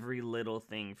up every little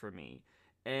thing for me.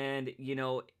 And,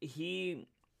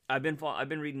 I've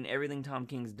been reading everything Tom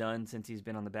King's done since he's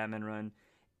been on the Batman run,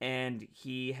 and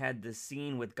he had the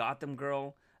scene with Gotham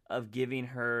Girl of giving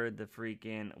her the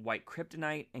freaking white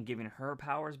kryptonite and giving her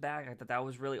powers back. I thought that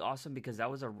was really awesome because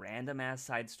that was a random ass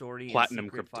side story. Platinum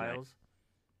kryptonite.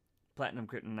 Platinum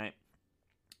kryptonite.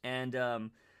 And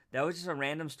that was just a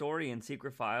random story in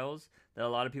Secret Files that a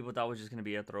lot of people thought was just going to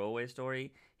be a throwaway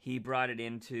story. He brought it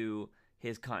into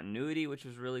his continuity, which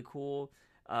was really cool.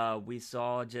 We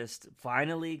saw just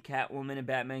finally Catwoman and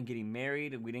Batman getting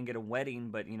married. We didn't get a wedding,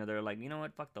 but they're like, you know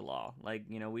what, fuck the law.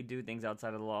 We do things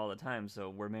outside of the law all the time, so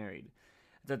we're married.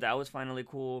 I thought that was finally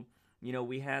cool.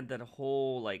 We had that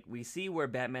whole we see where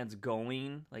Batman's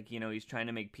going. He's trying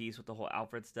to make peace with the whole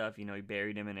Alfred stuff. He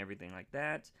buried him and everything like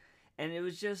that. And it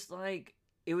was just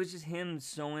him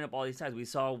sewing up all these ties. We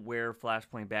saw where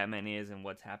Flashpoint Batman is and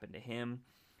what's happened to him,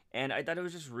 and I thought it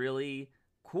was just really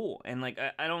cool. And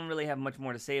I don't really have much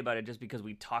more to say about it just because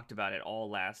we talked about it all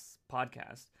last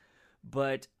podcast.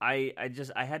 But I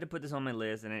had to put this on my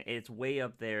list, and it's way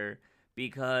up there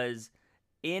because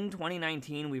in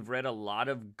 2019 we've read a lot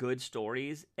of good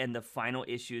stories, and the final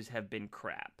issues have been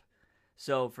crap.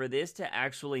 So for this to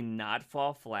actually not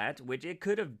fall flat, which it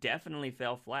could have definitely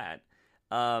fell flat,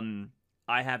 I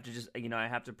have to just I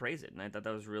have to praise it, and I thought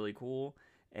that was really cool.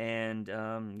 And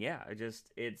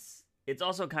it's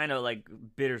also kind of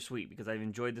bittersweet because I've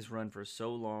enjoyed this run for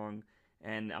so long,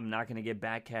 and I'm not going to get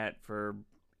Batcat for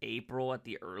April at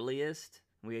the earliest.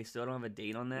 We still don't have a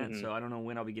date on that, so I don't know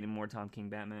when I'll be getting more Tom King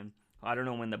Batman. I don't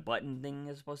know when the button thing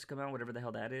is supposed to come out, whatever the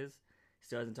hell that is.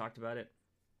 Still hasn't talked about it.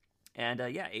 And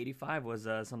 85 was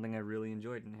something I really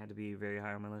enjoyed and had to be very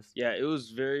high on my list. Yeah, it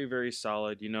was very, very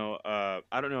solid. I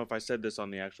don't know if I said this on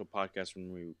the actual podcast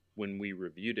when we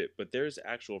reviewed it, but there's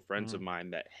actual friends of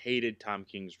mine that hated Tom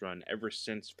King's run ever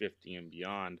since 50 and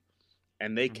Beyond.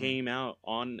 And they came out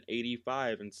on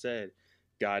 85 and said,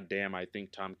 God damn, I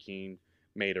think Tom King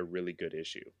made a really good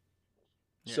issue.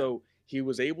 Yeah. So he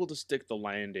was able to stick the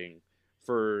landing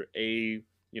for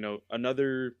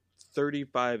another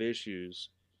 35 issues.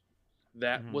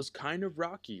 That was kind of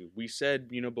rocky. We said,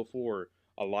 before,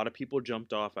 a lot of people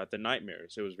jumped off at the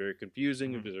Nightmares. It was very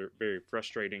confusing. It was very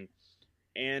frustrating.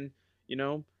 And,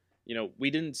 we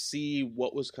didn't see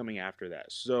what was coming after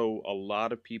that. So a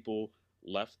lot of people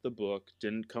left the book,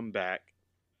 didn't come back.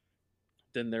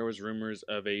 Then there was rumors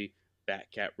of a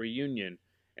Batcat reunion,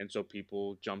 and so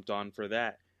people jumped on for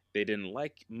that. They didn't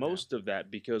like most of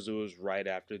that because it was right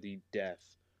after the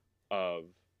death of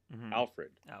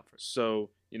Alfred. So,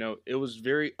 it was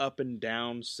very up and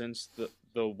down since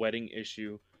the wedding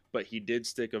issue, but he did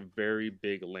stick a very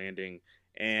big landing.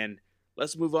 And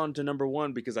let's move on to number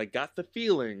 1 because I got the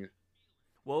feeling.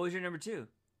 What was your number 2?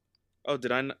 Oh,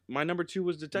 did I? My number 2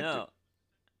 was Detective. No.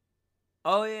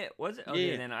 Oh, yeah. Was it?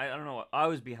 Okay, yeah. then I don't know. I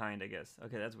was behind, I guess.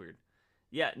 Okay, that's weird.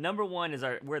 Yeah, number 1 is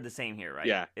we're the same here, right?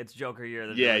 Yeah. It's Joker Year of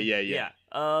the Villain. Yeah, Yeah.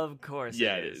 of course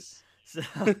Yeah, it is. So,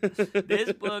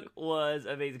 this book was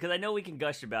amazing because I know we can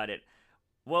gush about it.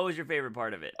 What was your favorite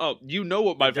part of it? Oh, you know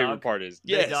what my favorite part is.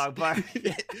 Yes. The dog part.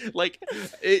 Like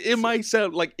it might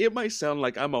sound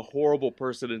like I'm a horrible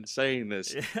person in saying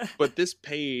this, but this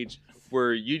page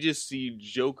where you just see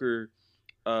Joker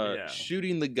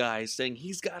shooting the guy, saying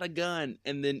he's got a gun,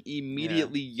 and then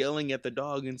immediately yelling at the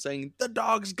dog and saying the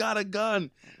dog's got a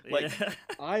gun. Like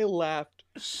I laughed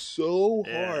so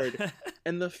hard,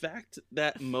 and the fact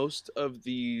that most of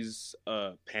these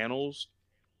panels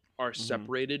are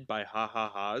separated by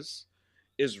ha-ha-has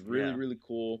is really, really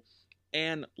cool.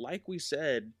 And like we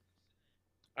said,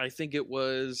 I think it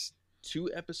was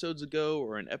 2 episodes ago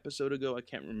or an episode ago, I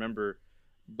can't remember,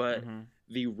 but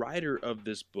the writer of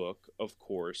this book, of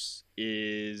course,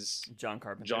 is John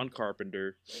Carpenter. John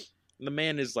Carpenter. The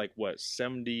man is like, what,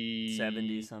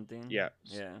 70 something? Yeah.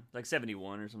 Yeah. Like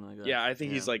 71 or something like that. Yeah, I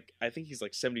think he's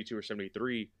like 72 or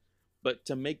 73. But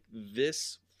to make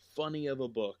this funny of a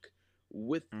book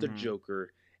with the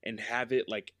Joker and have it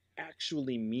like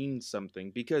actually mean something,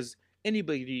 because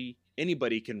anybody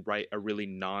can write a really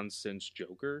nonsense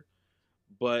Joker,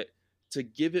 but to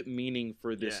give it meaning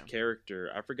for this character,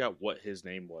 I forgot what his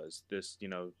name was, this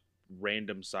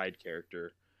random side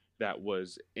character that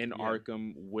was in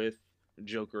Arkham with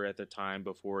Joker at the time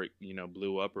before it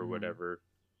blew up or whatever,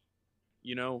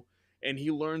 and he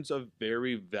learns a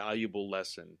very valuable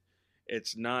lesson.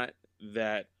 It's not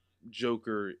that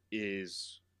Joker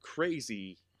is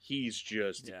crazy, he's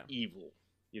just evil,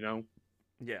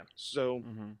 Yeah. So,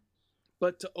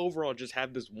 but to overall just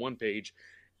have this one page,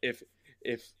 if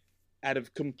out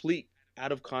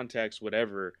of context,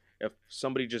 whatever, if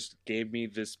somebody just gave me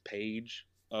this page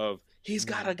of he's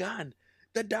got a gun,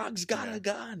 the dog's got a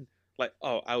gun, like,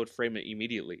 oh, I would frame it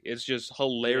immediately. It's just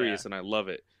hilarious and I love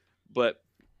it. But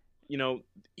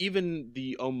even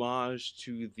the homage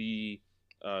to the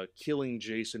killing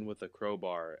Jason with a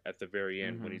crowbar at the very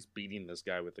end when he's beating this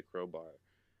guy with a crowbar,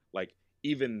 like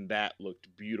even that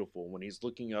looked beautiful when he's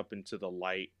looking up into the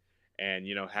light and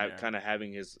kind of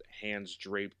having his hands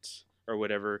draped or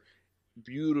whatever.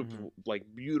 Beautiful, like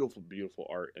beautiful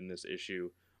art in this issue.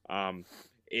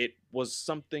 It was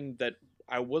something that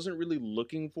I wasn't really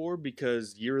looking for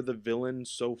because Year of the Villain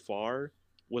so far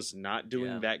was not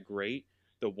doing that great.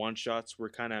 The one shots were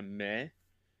kind of meh,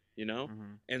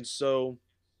 and so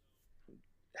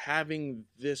having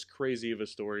this crazy of a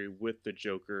story with the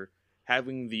Joker,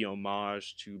 having the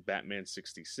homage to Batman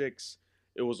 66,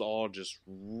 it was all just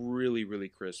really, really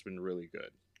crisp and really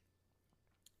good.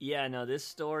 Yeah, no, this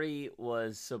story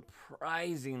was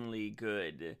surprisingly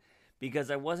good because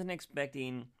I wasn't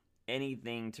expecting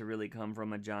anything to really come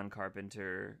from a John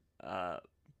Carpenter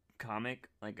comic.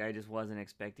 Like, I just wasn't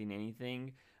expecting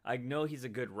anything. I know he's a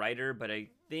good writer, but I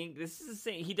think this is the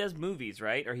same. He does movies,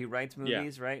 right? Or he writes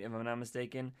movies, right? If I'm not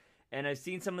mistaken. And I've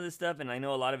seen some of this stuff, and I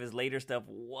know a lot of his later stuff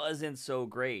wasn't so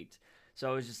great.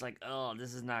 So I was just like, oh,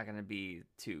 this is not going to be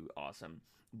too awesome.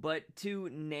 But to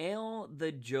nail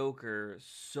the Joker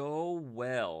so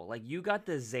well, like you got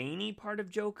the zany part of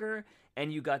Joker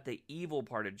and you got the evil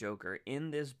part of Joker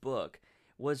in this book,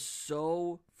 was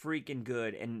so freaking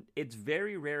good. And it's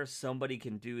very rare somebody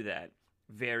can do that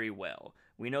very well.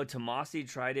 We know Tomasi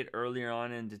tried it earlier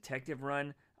on in Detective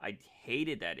Run. I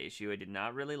hated that issue. I did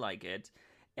not really like it.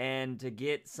 And to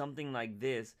get something like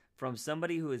this from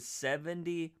somebody who is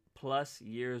 70 plus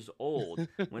years old,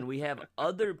 when we have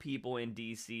other people in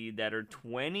DC that are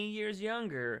 20 years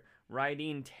younger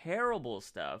writing terrible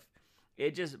stuff,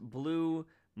 it just blew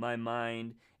my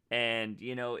mind. And,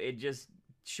 it just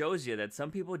shows you that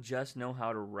some people just know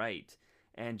how to write.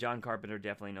 And John Carpenter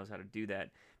definitely knows how to do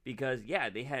that. Because, he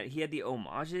had the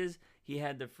homages. He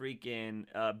had the freaking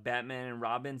Batman and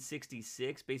Robin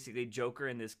 66, basically Joker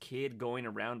and this kid going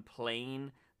around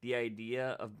playing the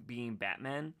idea of being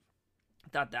Batman. I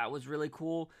thought that was really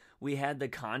cool. We had the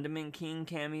Condiment King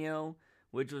cameo,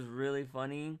 which was really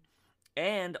funny.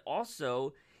 And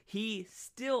also, he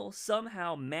still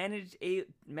somehow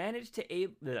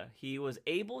he was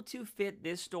able to fit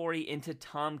this story into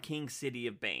Tom King's City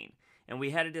of Bane. And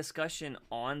we had a discussion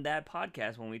on that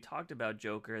podcast when we talked about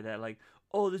Joker that like,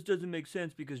 oh, this doesn't make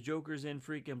sense because Joker's in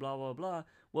freaking blah, blah, blah.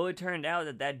 Well, it turned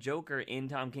out that Joker in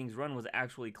Tom King's run was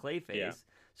actually Clayface. Yeah.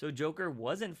 So Joker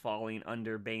wasn't falling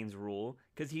under Bane's rule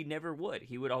because he never would.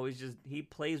 He would always he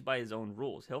plays by his own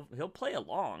rules. He'll play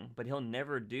along, but he'll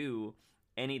never do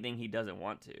anything he doesn't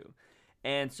want to.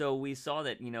 And so we saw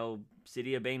that,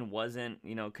 City of Bane wasn't,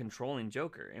 controlling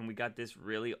Joker. And we got this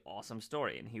really awesome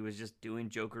story. And he was just doing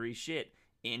Joker-y shit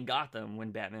in Gotham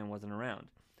when Batman wasn't around.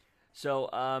 So,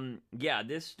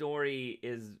 this story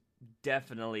is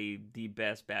definitely the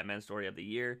best Batman story of the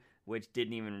year, which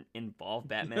didn't even involve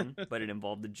Batman, but it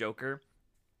involved the Joker.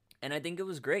 And I think it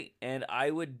was great. And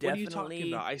I would definitely... What are you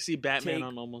talking about? I see Batman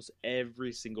on almost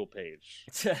every single page.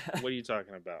 What are you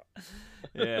talking about?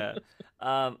 Yeah.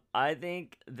 I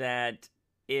think that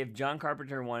if John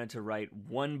Carpenter wanted to write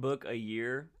one book a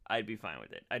year, I'd be fine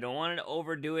with it. I don't want to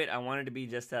overdo it. I want it to be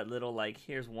just that little, like,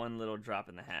 here's one little drop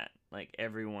in the hat. Like,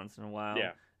 every once in a while,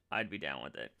 I'd be down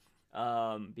with it.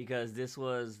 Because this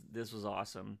was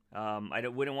awesome. I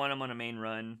wouldn't want him on a main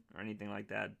run or anything like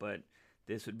that, but...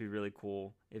 this would be really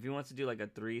cool. If he wants to do like a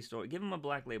 3-story, give him a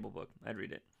Black Label book. I'd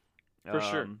read it. For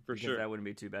sure. That wouldn't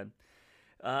be too bad.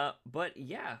 But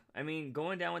yeah, I mean,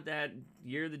 going down with that,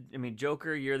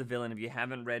 Joker, you're the villain. If you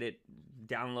haven't read it,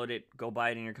 download it, go buy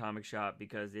it in your comic shop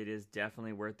because it is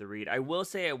definitely worth the read. I will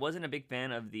say I wasn't a big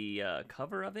fan of the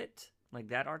cover of it, like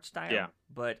that art style. Yeah.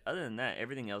 But other than that,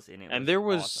 everything else in it was And there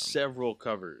was awesome. Several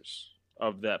covers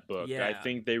of that book. Yeah. I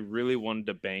think they really wanted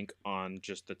to bank on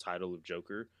just the title of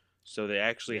Joker. So they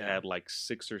actually had like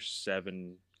 6 or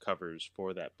 7 covers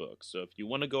for that book. So if you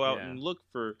want to go out and look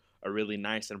for a really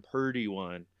nice and pretty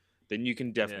one, then you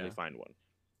can definitely find one.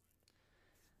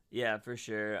 Yeah, for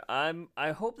sure.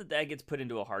 I hope that gets put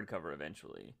into a hardcover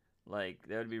eventually. Like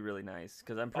that would be really nice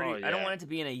because I don't want it to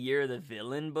be in a Year of the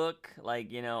Villain book.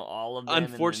 Like all of them.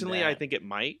 Unfortunately, I think it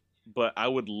might. But I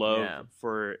would love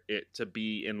for it to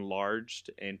be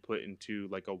enlarged and put into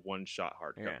like a one-shot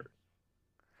hardcover.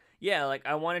 Yeah, like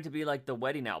I want it to be like the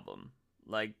Wedding Album,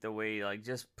 like the way like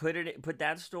just put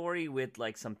that story with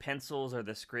like some pencils or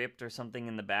the script or something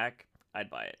in the back. I'd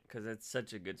buy it because it's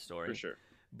such a good story. For sure.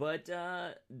 But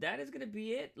that is gonna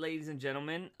be it, ladies and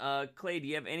gentlemen. Clay, do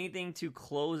you have anything to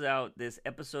close out this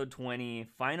episode 20,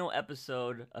 final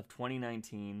episode of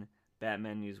 2019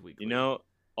 Batman News Weekly?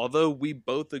 Although we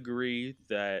both agree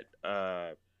that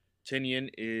Tynion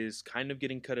is kind of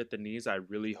getting cut at the knees, I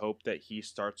really hope that he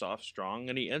starts off strong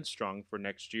and he ends strong for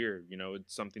next year.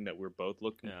 It's something that we're both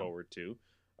looking forward to.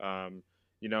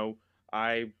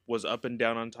 I was up and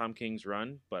down on Tom King's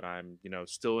run, but I'm,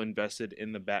 still invested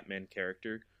in the Batman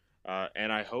character.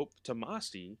 And I hope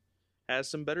Tomasi has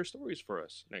some better stories for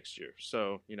us next year.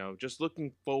 So, just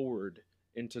looking forward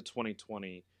into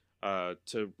 2020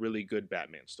 to really good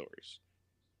Batman stories.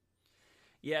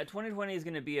 Yeah, 2020 is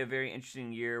going to be a very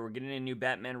interesting year. We're getting a new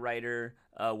Batman writer,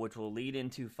 which will lead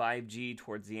into 5G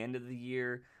towards the end of the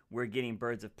year. We're getting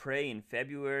Birds of Prey in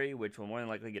February, which will more than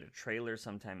likely get a trailer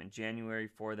sometime in January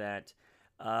for that.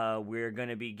 We're going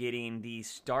to be getting the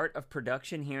start of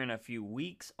production here in a few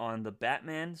weeks on the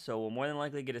Batman, so we'll more than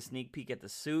likely get a sneak peek at the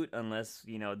suit unless,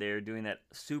 they're doing that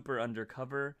super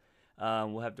undercover.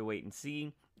 We'll have to wait and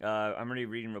see. I'm already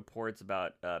reading reports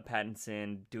about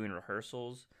Pattinson doing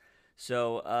rehearsals.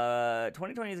 So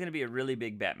 2020 is going to be a really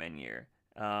big Batman year.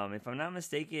 If I'm not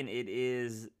mistaken, it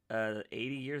is 80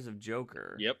 years of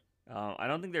Joker. Yep. I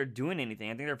don't think they're doing anything.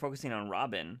 I think they're focusing on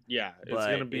Robin. Yeah, it's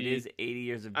going to be. It is 80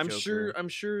 years of Joker. I'm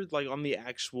sure, like on the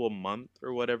actual month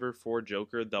or whatever for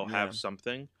Joker, they'll have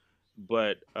something.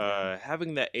 But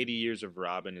having that 80 years of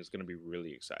Robin is going to be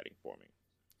really exciting for me.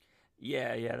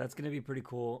 Yeah, that's going to be pretty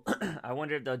cool. I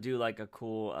wonder if they'll do like a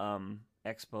cool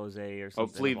expose or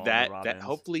something.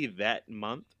 Hopefully that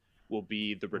month will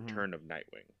be the return of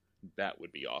Nightwing. That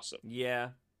would be awesome. Yeah,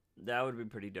 that would be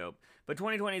pretty dope. But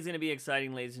 2020 is going to be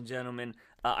exciting, ladies and gentlemen.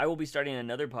 I will be starting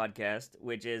another podcast,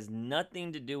 which is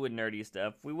nothing to do with nerdy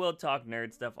stuff. We will talk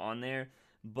nerd stuff on there,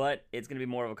 but it's going to be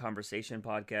more of a conversation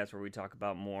podcast where we talk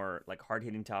about more like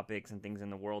hard-hitting topics and things in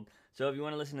the world. So if you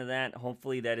want to listen to that,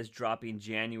 hopefully that is dropping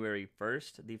January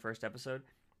 1st, the first episode.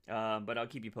 But I'll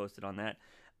keep you posted on that.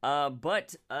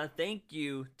 But thank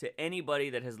you to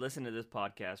anybody that has listened to this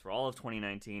podcast for all of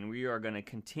 2019. We are going to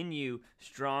continue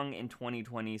strong in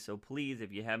 2020. So please,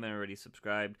 if you haven't already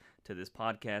subscribed to this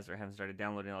podcast or haven't started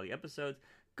downloading all the episodes,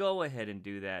 go ahead and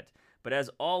do that. But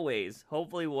as always,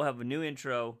 hopefully we'll have a new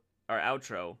intro or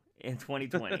outro in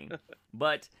 2020.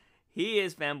 But He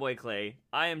is Fanboy Clay.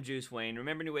 I am Juice Wayne.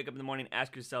 Remember to wake up in the morning,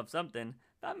 ask yourself something.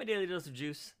 Not my daily dose of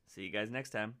juice. See you guys next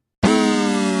time.